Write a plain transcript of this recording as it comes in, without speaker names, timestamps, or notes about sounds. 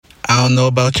I don't know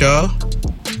about y'all,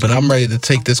 but I'm ready to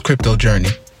take this crypto journey.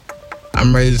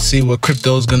 I'm ready to see what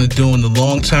crypto is going to do in the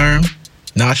long term,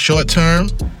 not short term.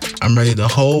 I'm ready to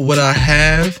hold what I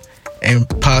have and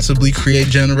possibly create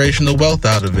generational wealth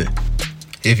out of it.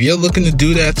 If you're looking to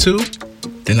do that too,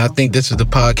 then I think this is the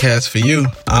podcast for you.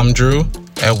 I'm Drew,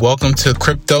 and welcome to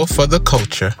Crypto for the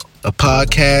Culture, a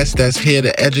podcast that's here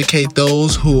to educate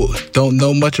those who don't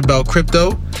know much about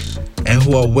crypto and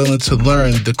who are willing to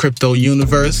learn the crypto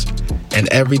universe and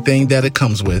everything that it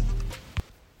comes with.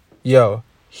 Yo,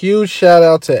 huge shout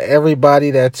out to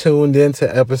everybody that tuned in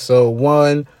to episode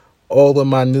 1, all of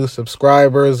my new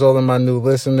subscribers, all of my new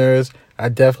listeners. I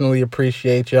definitely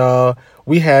appreciate y'all.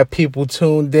 We have people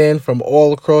tuned in from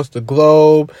all across the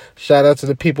globe. Shout out to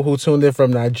the people who tuned in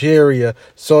from Nigeria,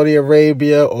 Saudi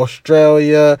Arabia,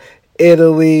 Australia,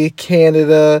 Italy,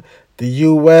 Canada, the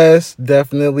U.S.,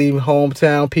 definitely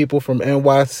hometown people from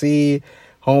NYC,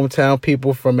 hometown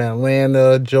people from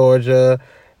Atlanta, Georgia,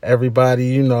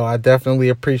 everybody, I definitely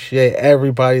appreciate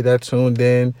everybody that tuned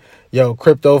in. Yo,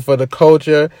 Crypto for the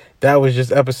Culture, that was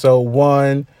just episode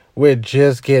 1. We're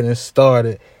just getting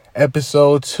started.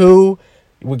 Episode 2,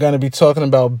 we're going to be talking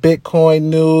about Bitcoin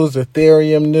news,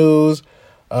 Ethereum news,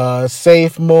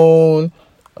 SafeMoon,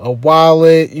 a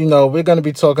wallet. We're going to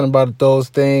be talking about those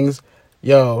things.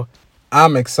 Yo,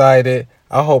 I'm excited.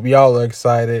 I hope y'all are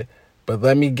excited. But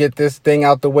let me get this thing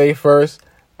out the way first.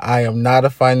 I am not a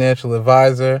financial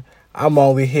advisor. I'm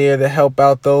only here to help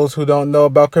out those who don't know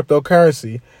about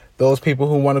cryptocurrency. Those people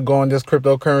who want to go on this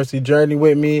cryptocurrency journey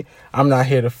with me. I'm not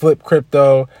here to flip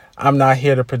crypto. I'm not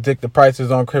here to predict the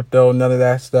prices on crypto, none of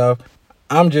that stuff.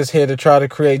 I'm just here to try to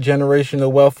create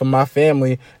generational wealth for my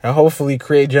family and hopefully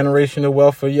create generational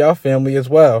wealth for your family as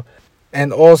well.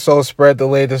 And also spread the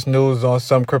latest news on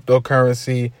some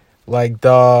cryptocurrency like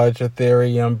Doge,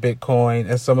 Ethereum, Bitcoin,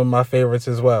 and some of my favorites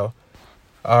as well.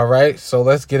 All right, so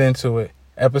let's get into it.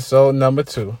 Episode number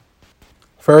 2.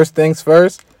 First things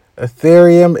first,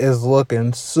 Ethereum is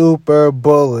looking super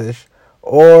bullish,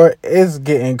 or it's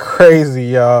getting crazy,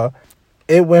 y'all.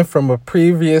 It went from a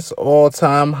previous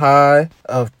all-time high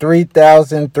of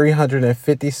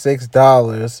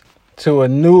 $3,356 to a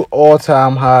new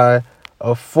all-time high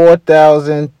of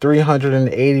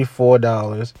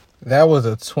 $4,384. That was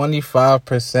a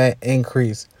 25%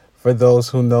 increase for those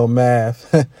who know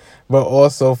math, but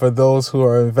also for those who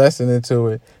are investing into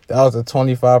it. That was a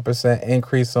 25%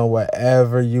 increase on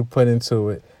whatever you put into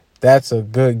it. That's a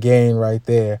good gain right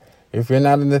there. If you're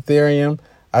not in Ethereum,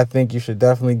 I think you should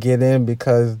definitely get in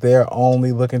because they're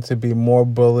only looking to be more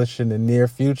bullish in the near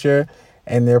future,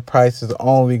 and their price is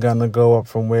only going to go up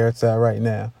from where it's at right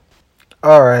now.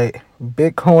 All right,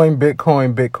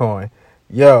 Bitcoin.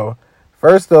 Yo,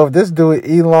 first off, this dude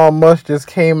Elon Musk just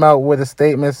came out with a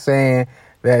statement saying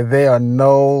that they are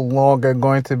no longer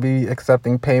going to be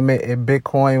accepting payment in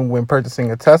Bitcoin when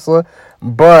purchasing a Tesla.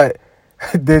 But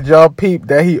did y'all peep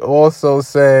that he also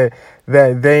said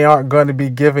that they aren't going to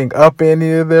be giving up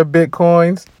any of their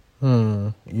Bitcoins?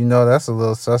 That's a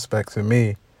little suspect to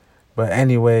me. But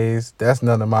anyways, that's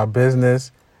none of my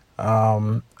business.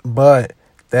 But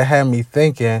that had me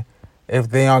thinking, if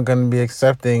they aren't going to be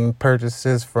accepting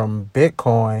purchases from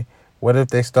Bitcoin, what if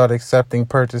they start accepting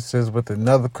purchases with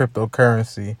another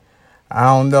cryptocurrency? I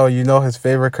don't know. His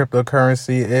favorite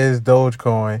cryptocurrency is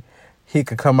Dogecoin. He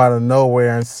could come out of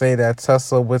nowhere and say that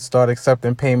Tesla would start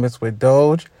accepting payments with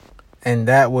Doge, and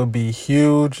that would be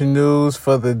huge news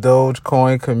for the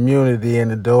Dogecoin community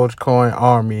and the Dogecoin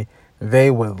army.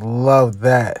 They would love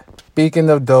that. Speaking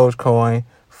of Dogecoin,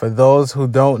 for those who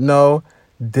don't know,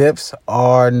 dips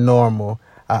are normal.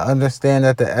 I understand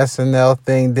that the SNL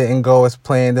thing didn't go as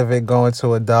planned of it going to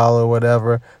 $1 or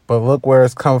whatever, but look where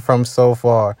it's come from so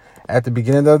far. At the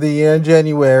beginning of the year in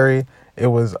January, it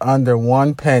was under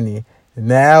 1 penny.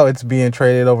 Now it's being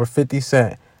traded over 50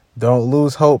 cents. Don't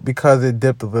lose hope because it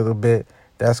dipped a little bit.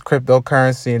 That's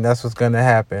cryptocurrency, and that's what's going to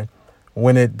happen.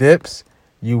 When it dips,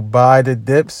 you buy the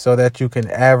dips so that you can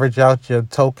average out your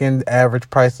token average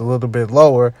price a little bit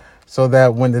lower, so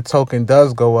that when the token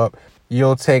does go up,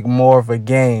 you'll take more of a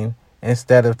gain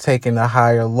instead of taking a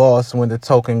higher loss when the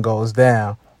token goes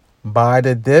down. Buy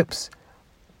the dips.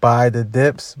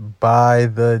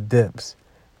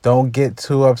 Don't get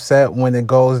too upset when it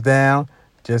goes down.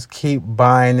 Just keep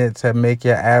buying it to make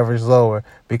your average lower,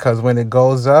 because when it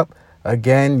goes up,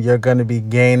 again, you're going to be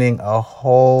gaining a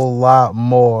whole lot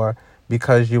more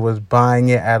because you was buying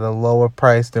it at a lower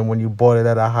price than when you bought it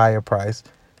at a higher price.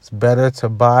 It's better to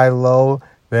buy low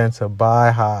than to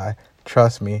buy high.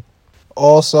 Trust me.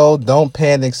 Also, don't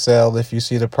panic sell if you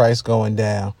see the price going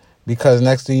down, because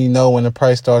next thing you know, when the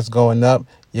price starts going up,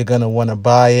 you're going to want to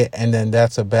buy it, and then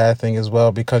that's a bad thing as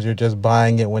well because you're just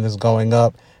buying it when it's going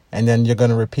up, and then you're going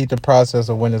to repeat the process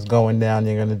of when it's going down.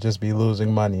 You're going to just be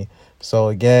losing money. So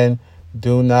again,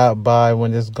 do not buy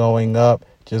when it's going up.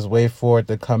 Just wait for it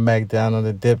to come back down on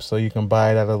the dip so you can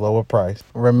buy it at a lower price.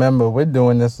 Remember, we're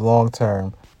doing this long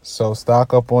term, so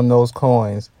stock up on those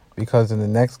coins because in the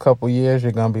next couple years,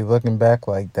 you're going to be looking back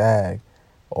like, dag,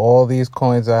 all these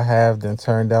coins I have then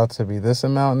turned out to be this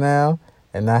amount now,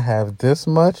 and I have this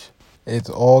much. It's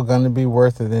all going to be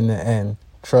worth it in the end.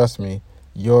 Trust me,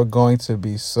 you're going to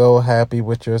be so happy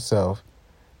with yourself.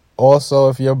 Also,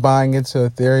 if you're buying into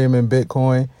Ethereum and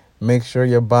Bitcoin, make sure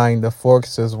you're buying the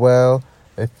forks as well.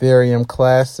 Ethereum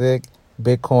Classic,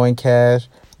 Bitcoin Cash.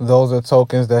 Those are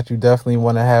tokens that you definitely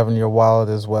want to have in your wallet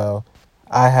as well.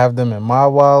 I have them in my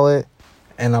wallet,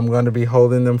 and I'm going to be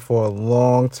holding them for a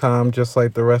long time, just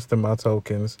like the rest of my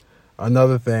tokens.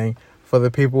 Another thing, for the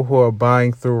people who are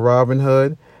buying through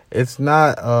Robinhood, it's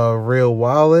not a real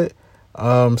wallet,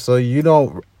 so you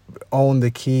don't own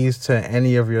the keys to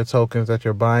any of your tokens that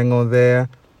you're buying on there,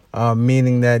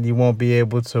 meaning that you won't be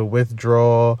able to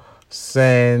withdraw,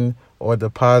 send, or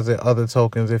deposit other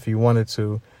tokens if you wanted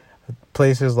to.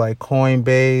 Places like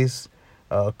Coinbase,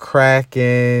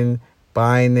 Kraken,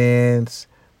 Binance,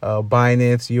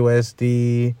 Binance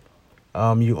USD.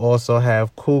 You also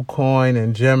have KuCoin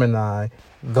and Gemini.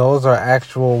 Those are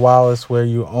actual wallets where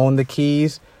you own the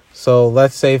keys. So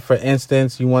let's say, for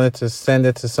instance, you wanted to send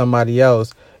it to somebody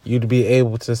else. You'd be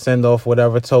able to send off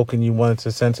whatever token you wanted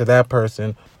to send to that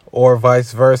person, or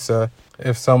vice versa.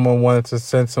 If someone wanted to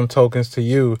send some tokens to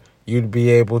you, you'd be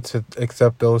able to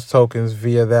accept those tokens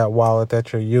via that wallet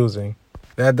that you're using.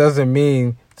 That doesn't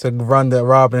mean to run the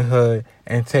Robinhood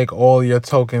and take all your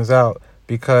tokens out,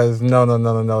 because no,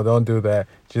 don't do that.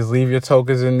 Just leave your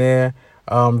tokens in there.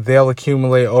 They'll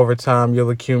accumulate over time. You'll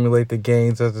accumulate the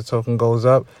gains as the token goes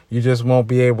up. You just won't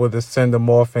be able to send them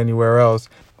off anywhere else.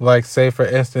 Like, say, for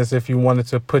instance, if you wanted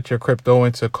to put your crypto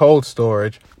into cold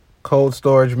storage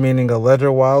meaning a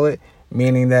ledger wallet,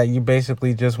 meaning that you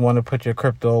basically just want to put your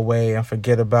crypto away and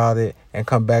forget about it and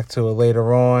come back to it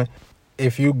later on.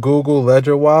 If you Google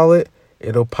Ledger Wallet,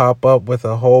 it'll pop up with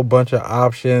a whole bunch of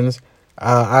options.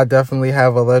 I definitely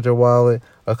have a Ledger Wallet.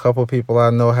 A couple people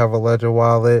I know have a Ledger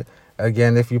Wallet.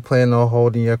 Again, if you plan on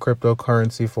holding your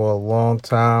cryptocurrency for a long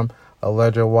time, a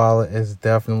Ledger Wallet is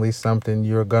definitely something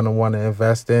you're going to want to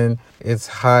invest in. It's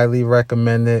highly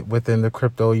recommended within the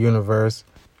crypto universe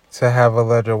to have a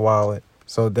Ledger Wallet.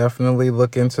 So definitely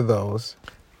look into those.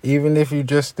 Even if you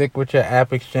just stick with your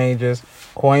app exchanges,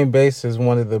 Coinbase is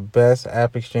one of the best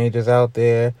app exchanges out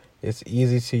there. It's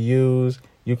easy to use.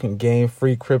 You can gain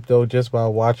free crypto just by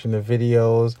watching the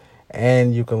videos,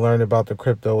 and you can learn about the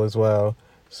crypto as well.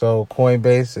 So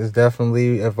Coinbase is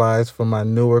definitely advised for my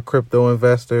newer crypto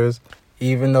investors.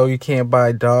 Even though you can't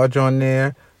buy Dodge on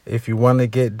there, if you want to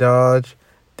get Dodge,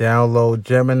 download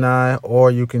Gemini,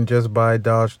 or you can just buy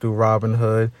Dodge through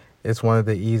Robinhood. It's one of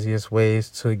the easiest ways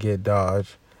to get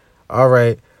Dodge. All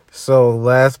right, so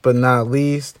last but not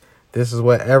least, this is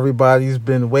what everybody's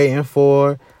been waiting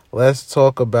for. Let's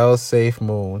talk about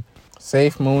SafeMoon.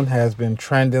 SafeMoon has been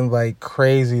trending like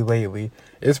crazy lately.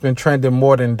 It's been trending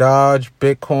more than Dodge,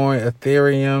 Bitcoin,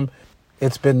 Ethereum.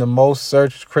 It's been the most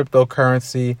searched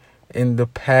cryptocurrency in the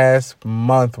past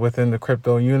month within the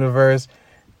crypto universe.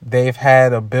 They've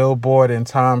had a billboard in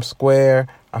Times Square,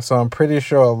 so I'm pretty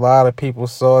sure a lot of people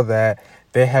saw that.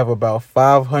 They have about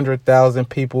 500,000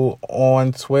 people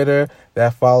on Twitter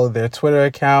that follow their Twitter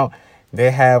account.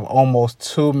 They have almost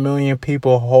 2 million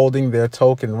people holding their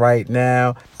token right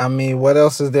now. I mean, what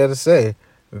else is there to say?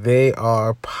 They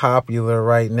are popular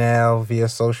right now via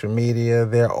social media.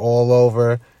 They're all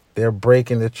over. They're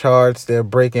breaking the charts. They're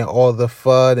breaking all the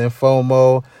FUD and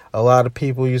FOMO. A lot of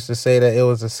people used to say that it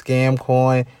was a scam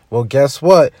coin. Well, guess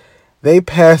what? They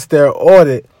passed their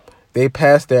audit. They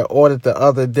passed their audit the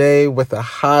other day with a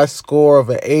high score of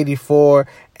an 84,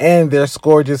 and their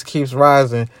score just keeps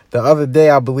rising. The other day,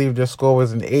 I believe their score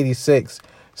was an 86.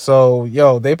 So,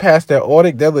 they passed their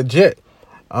audit. They're legit.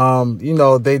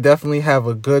 They definitely have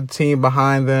a good team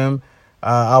behind them.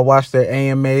 I watch their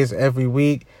AMAs every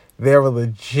week. They're a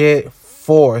legit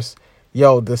force. The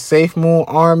SafeMoon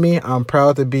Army, I'm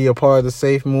proud to be a part of the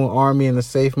SafeMoon Army and the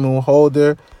SafeMoon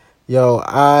holder.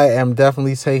 I am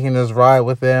definitely taking this ride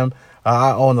with them.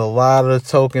 I own a lot of the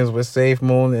tokens with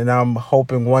SafeMoon, and I'm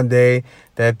hoping one day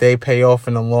that they pay off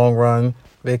in the long run.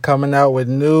 They're coming out with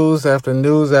news after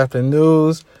news after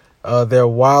news. Their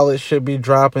wallet should be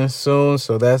dropping soon,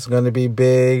 so that's going to be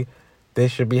big. They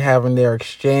should be having their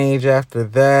exchange after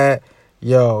that.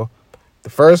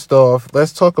 First off,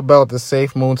 let's talk about the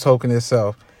SafeMoon token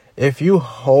itself. If you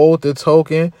hold the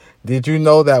token, did you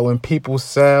know that when people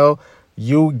sell,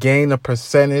 you gain a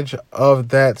percentage of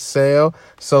that sale?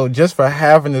 So just for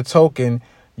having the token,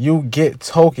 you get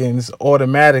tokens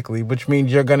automatically, which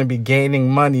means you're going to be gaining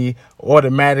money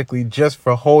automatically just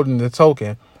for holding the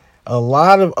token. A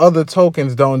lot of other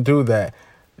tokens don't do that.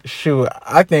 Shoot,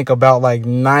 I think about like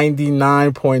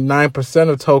 99.9%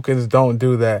 of tokens don't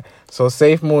do that. So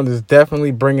SafeMoon is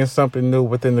definitely bringing something new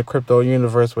within the crypto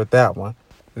universe with that one.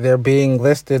 They're being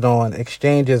listed on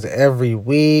exchanges every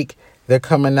week. They're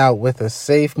coming out with a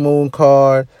SafeMoon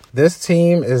card. This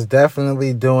team is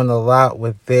definitely doing a lot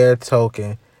with their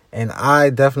token. And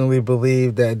I definitely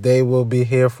believe that they will be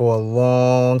here for a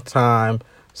long time.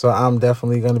 So I'm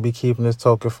definitely going to be keeping this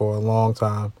token for a long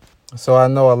time. So I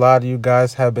know a lot of you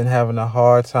guys have been having a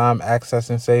hard time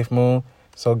accessing SafeMoon.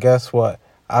 So guess what?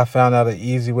 I found out an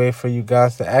easy way for you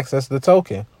guys to access the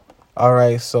token. All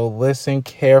right, so listen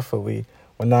carefully.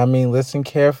 When I mean listen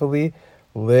carefully,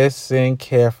 listen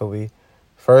carefully.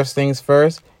 First things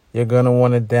first, you're going to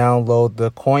want to download the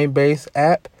Coinbase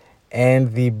app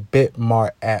and the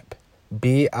Bitmart app.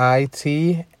 Bitmart,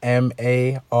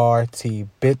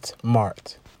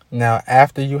 Bitmart. Now,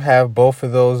 after you have both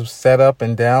of those set up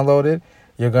and downloaded,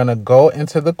 you're going to go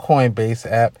into the Coinbase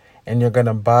app and you're going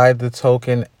to buy the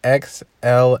token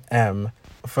XLM.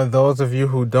 For those of you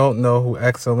who don't know who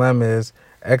XLM is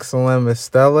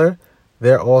Stellar.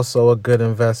 They're also a good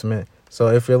investment. So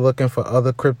if you're looking for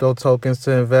other crypto tokens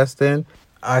to invest in,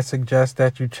 I suggest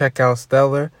that you check out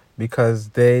Stellar because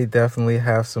they definitely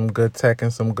have some good tech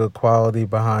and some good quality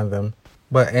behind them.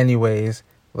 But anyways,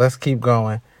 let's keep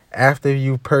going. After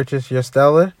you purchase your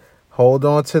Stellar, hold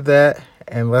on to that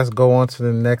and let's go on to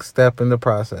the next step in the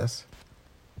process.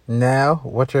 Now,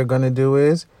 what you're going to do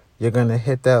is you're going to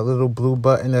hit that little blue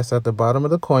button that's at the bottom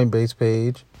of the Coinbase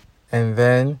page, and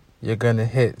then you're going to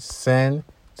hit send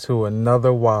to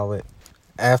another wallet.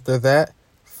 After that,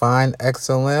 find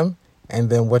XLM, and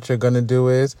then what you're going to do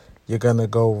is you're going to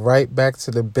go right back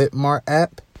to the Bitmart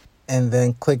app and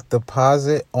then click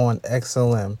deposit on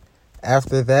XLM.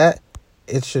 After that,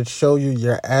 it should show you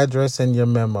your address and your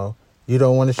memo. You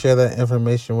don't want to share that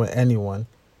information with anyone.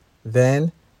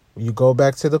 Then you go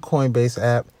back to the Coinbase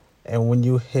app, and when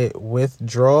you hit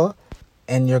withdraw,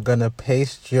 and you're going to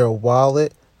paste your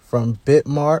wallet from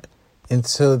Bitmart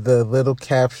into the little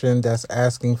caption that's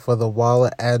asking for the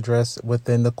wallet address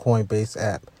within the Coinbase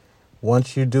app.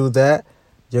 Once you do that,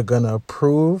 you're going to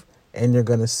approve, and you're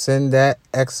going to send that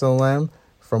XLM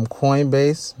from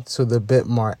Coinbase to the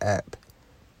Bitmart app.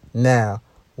 Now,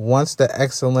 once the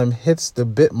XLM hits the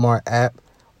Bitmart app,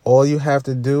 all you have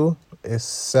to do is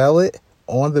sell it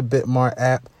on the Bitmart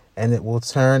app and it will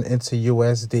turn into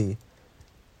USD.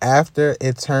 After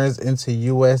it turns into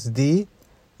USD,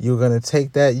 you're going to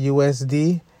take that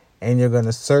USD and you're going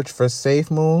to search for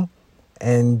SafeMoon,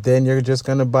 and then you're just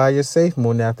going to buy your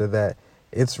SafeMoon after that.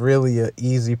 It's really an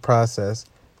easy process.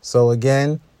 So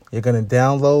again, you're going to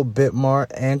download Bitmart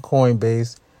and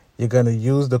Coinbase. You're going to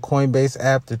use the Coinbase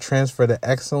app to transfer the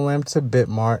XLM to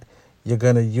Bitmart. You're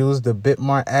going to use the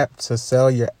Bitmart app to sell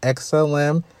your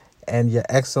XLM, and your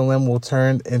XLM will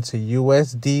turn into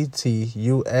USDT,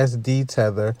 USD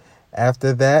Tether.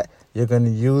 After that, you're going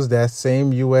to use that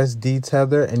same USD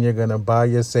Tether and you're going to buy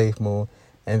your SafeMoon.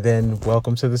 And then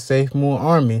welcome to the SafeMoon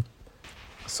army.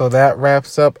 So that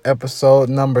wraps up episode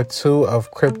number 2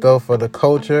 of Crypto for the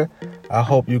Culture. I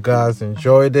hope you guys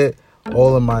enjoyed it.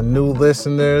 All of my new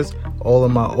listeners, all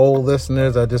of my old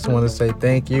listeners, I just want to say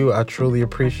thank you. I truly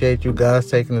appreciate you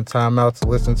guys taking the time out to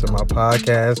listen to my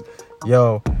podcast.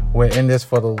 Yo, we're in this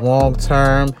for the long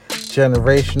term,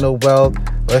 generational wealth.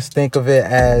 Let's think of it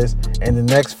as in the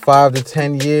next 5 to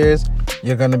 10 years,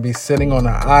 you're going to be sitting on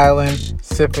an island,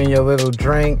 sipping your little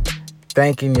drink,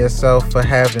 thanking yourself for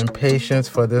having patience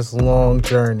for this long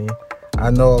journey.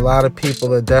 I know a lot of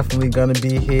people are definitely going to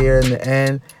be here in the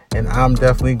end, and I'm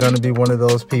definitely going to be one of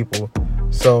those people.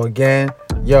 So again,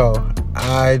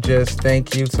 I just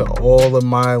thank you to all of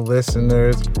my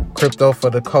listeners. Crypto for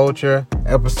the Culture,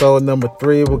 episode number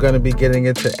 3, we're going to be getting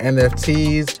into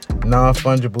NFTs,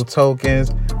 non-fungible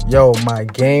tokens. My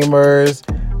gamers,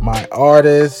 my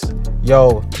artists,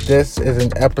 this is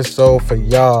an episode for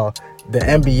y'all. The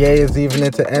NBA is even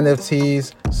into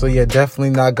NFTs, so you're definitely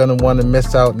not going to want to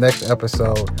miss out next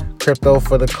episode. Crypto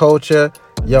for the Culture.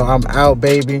 I'm out,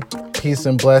 baby. Peace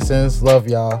and blessings. Love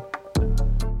y'all.